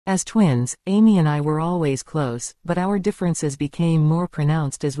As twins, Amy and I were always close, but our differences became more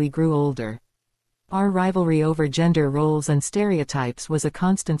pronounced as we grew older. Our rivalry over gender roles and stereotypes was a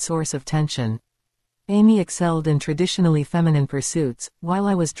constant source of tension. Amy excelled in traditionally feminine pursuits, while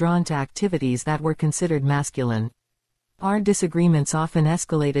I was drawn to activities that were considered masculine. Our disagreements often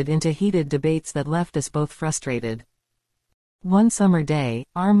escalated into heated debates that left us both frustrated. One summer day,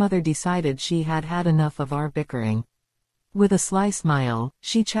 our mother decided she had had enough of our bickering. With a sly smile,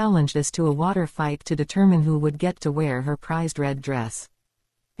 she challenged us to a water fight to determine who would get to wear her prized red dress.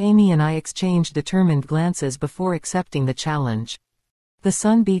 Amy and I exchanged determined glances before accepting the challenge. The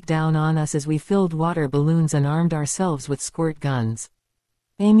sun beat down on us as we filled water balloons and armed ourselves with squirt guns.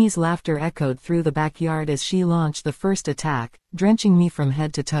 Amy's laughter echoed through the backyard as she launched the first attack, drenching me from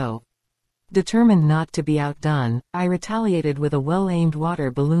head to toe. Determined not to be outdone, I retaliated with a well-aimed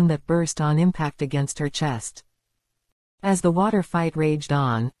water balloon that burst on impact against her chest. As the water fight raged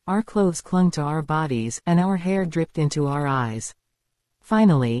on, our clothes clung to our bodies and our hair dripped into our eyes.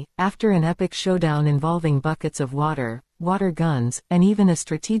 Finally, after an epic showdown involving buckets of water, water guns, and even a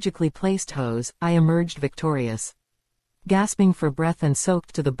strategically placed hose, I emerged victorious. Gasping for breath and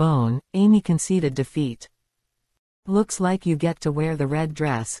soaked to the bone, Amy conceded defeat. "Looks like you get to wear the red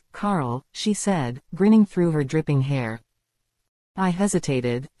dress, Carl," she said, grinning through her dripping hair. I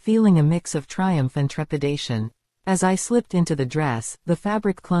hesitated, feeling a mix of triumph and trepidation. As I slipped into the dress, the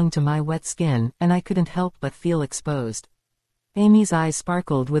fabric clung to my wet skin, and I couldn't help but feel exposed. Amy's eyes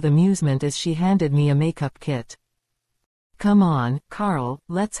sparkled with amusement as she handed me a makeup kit. "Come on, Carl,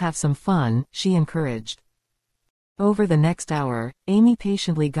 let's have some fun," she encouraged. Over the next hour, Amy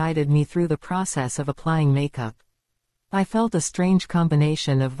patiently guided me through the process of applying makeup. I felt a strange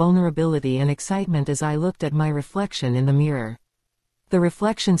combination of vulnerability and excitement as I looked at my reflection in the mirror. The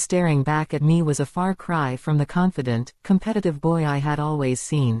reflection staring back at me was a far cry from the confident, competitive boy I had always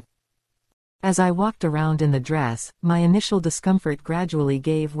seen. As I walked around in the dress, my initial discomfort gradually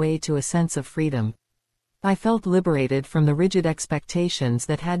gave way to a sense of freedom. I felt liberated from the rigid expectations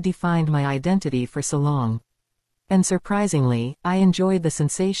that had defined my identity for so long. And surprisingly, I enjoyed the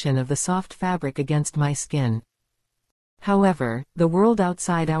sensation of the soft fabric against my skin. However, the world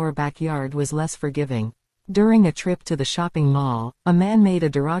outside our backyard was less forgiving. During a trip to the shopping mall, a man made a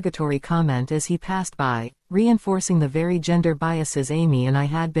derogatory comment as he passed by, reinforcing the very gender biases Amy and I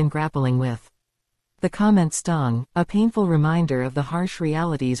had been grappling with. The comment stung, a painful reminder of the harsh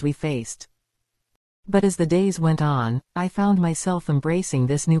realities we faced. But as the days went on, I found myself embracing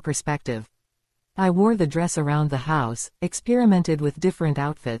this new perspective. I wore the dress around the house, experimented with different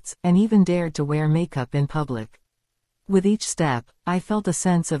outfits, and even dared to wear makeup in public. With each step, I felt a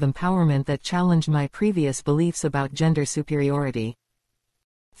sense of empowerment that challenged my previous beliefs about gender superiority.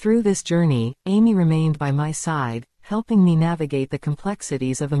 Through this journey, Amy remained by my side, helping me navigate the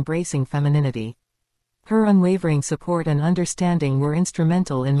complexities of embracing femininity. Her unwavering support and understanding were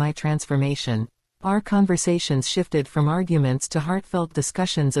instrumental in my transformation. Our conversations shifted from arguments to heartfelt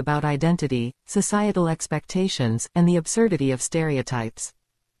discussions about identity, societal expectations, and the absurdity of stereotypes.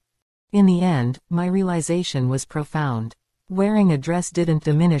 In the end, my realization was profound. Wearing a dress didn't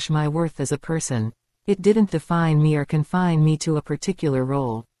diminish my worth as a person. It didn't define me or confine me to a particular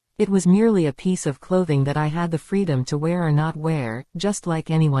role. It was merely a piece of clothing that I had the freedom to wear or not wear, just like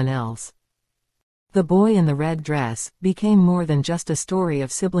anyone else. The Boy in the Red Dress became more than just a story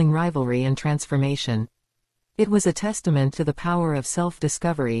of sibling rivalry and transformation. It was a testament to the power of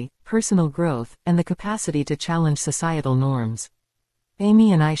self-discovery, personal growth, and the capacity to challenge societal norms.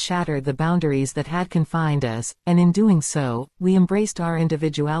 Amy and I shattered the boundaries that had confined us, and in doing so, we embraced our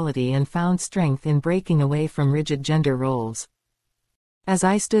individuality and found strength in breaking away from rigid gender roles. As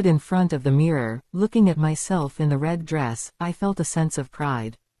I stood in front of the mirror, looking at myself in the red dress, I felt a sense of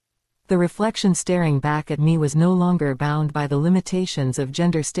pride. The reflection staring back at me was no longer bound by the limitations of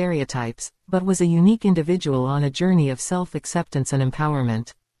gender stereotypes, but was a unique individual on a journey of self-acceptance and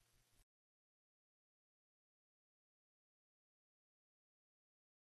empowerment.